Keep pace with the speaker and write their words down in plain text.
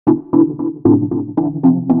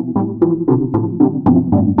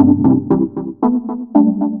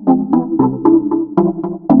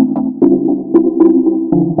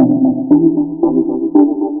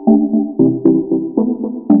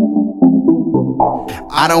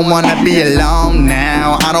I don't wanna be alone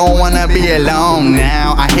now. I don't wanna be alone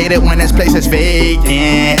now. I hate it when this place is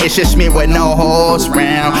vacant. It's just me with no hosts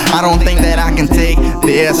round. I don't think that I can take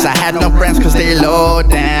this. I had no friends cause they low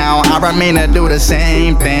down. I remain to do the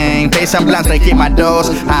same thing. Pay some blunts to keep my dose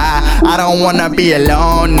high. I don't wanna be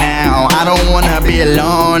alone now. I don't wanna be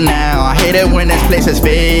alone now. I hate it when this place is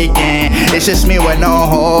vacant. It's just me with no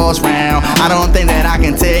hosts round. I don't think that I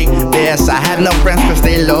can take this. I have no friends cause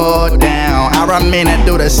they low down. I remain to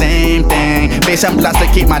do the same thing. Pay some blunts to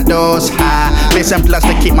keep my dose high. Pay some blunts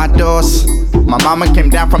to keep my dose. My mama came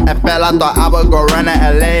down from FL, I thought I would go run to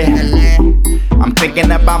LA. I'm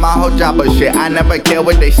thinking about my whole job, but shit, I never care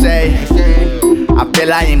what they say. I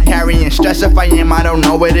feel I am carrying stress. If I am, I don't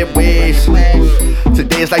know what it weighs.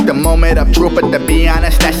 Today's like the moment of truth, but to be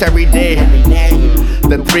honest, that's every day.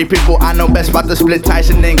 The three people I know best about to split ties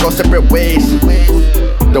and then go separate ways.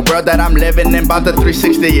 The world that I'm living in, about the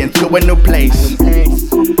 360 into a new place.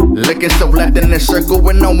 Looking so left in this circle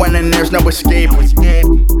with no one and there's no escape.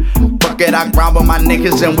 Fuck it, I grind with my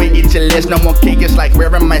niggas and we eat your list. No more cake, it's like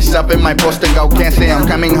wearing myself in my poster go. Can't say I'm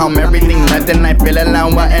coming home, everything left and I feel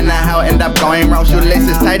alone. What in the hell end up going wrong?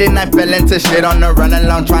 Shoelaces tight and I fell into shit on the run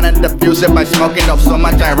alone. Trying to diffuse it by smoking up so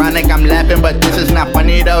much ironic. I'm laughing, but this is not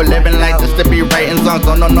funny though. Living like this to be writing songs.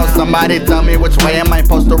 Don't know, somebody tell me which way am I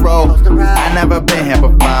supposed to roll. I never been here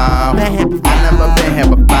before. I never been here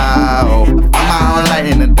before. I'm my own light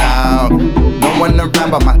in the dark. No one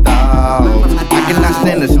around but my thoughts. I cannot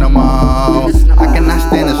stand this no more. I cannot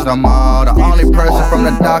stand this no more. The only person from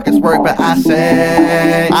the darkest work, but I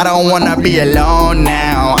say I don't wanna be alone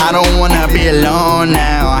now. I don't wanna be alone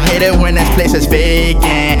now. I hate it when this place is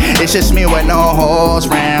vacant. It's just me with no hosts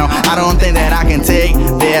round. I don't think that I can take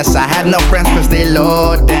this. I have no friends cause they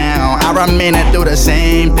low down. I remain to do the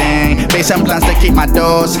same thing. Pay some plans to keep my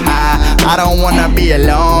dose high. I don't wanna be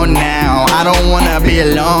alone now. I don't wanna be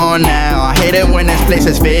alone now. I hate it when this place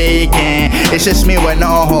is vacant. It's just me with no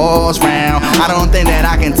hosts round. I don't think that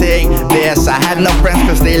I can take this. I have no friends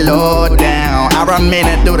cause they low down. I remain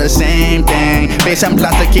to do the same thing. Pay some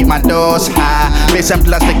plans to keep my dose high. Pay some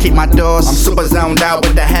plans to keep my dose. I'm super zoned out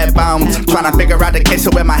with the headphones. Tryna figure out the case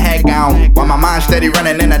with my head gone. While my mind steady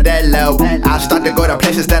running in a dead low. I start to go to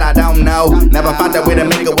places that I don't know. Never found a way to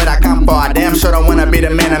make it what I come for. I damn sure don't wanna be the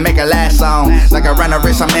man to make a last song. Like I run a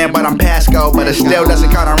race, I'm in, but I'm past go. But it still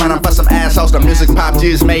doesn't count, I'm running for some assholes. The music pop,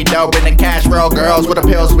 G's made dope in the cash roll. Girls with the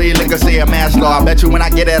pills, weed, liquor, see a match law. I bet you when I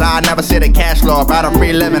get it, I'll never see the cash flow. About a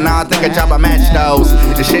free living, I don't think a job I match those.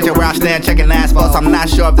 Just changing where I stand, checking asphalts. I'm not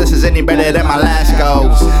sure if this is any better than my last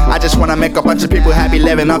goals. I just wanna make a bunch of people happy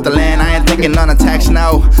living off the land. I ain't thinking on a tax,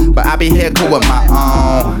 no. But I be here cool with my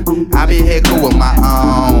own. I be here cool with my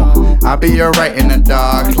own. I be alright in the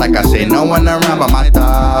dark. Like I say, no one around but my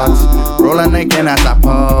thoughts. Rolling again as I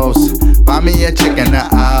pose. Find me a chick in the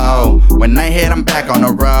O. When I hit, I'm back on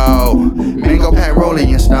the road. Mango pack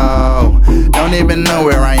rolling and stove. Don't even know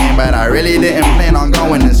where I am, but I really didn't plan on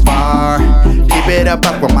going this far. Keep it up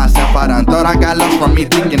with myself. I done thought I got lost from me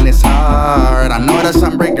thinking it's hard. I notice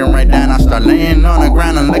I'm breaking right down. I start laying on the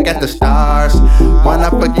ground and look at the stars. Wanna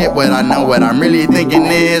forget what I know. What I'm really thinking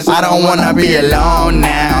is I don't wanna be alone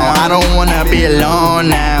now. I don't wanna be alone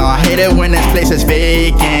now. I hate it when this place is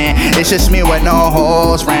vacant. It's just me with no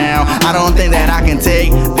hosts round. I don't think that I can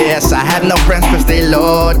take this. I have no friends cause they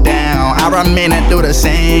low down. I remain to do the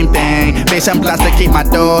same thing. Pay some plans to keep my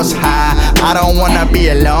dose high. I don't wanna be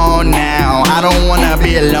alone now. I don't wanna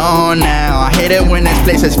be alone now. I hate it when this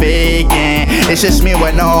place is vacant. It's just me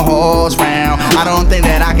with no hosts round. I don't think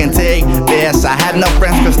that I can take this. I have no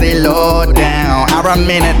friends cause they low down. I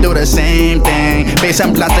remain to do the same thing. Pay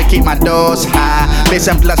some plans to keep my dose high. Pay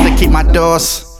some plans to keep my dose.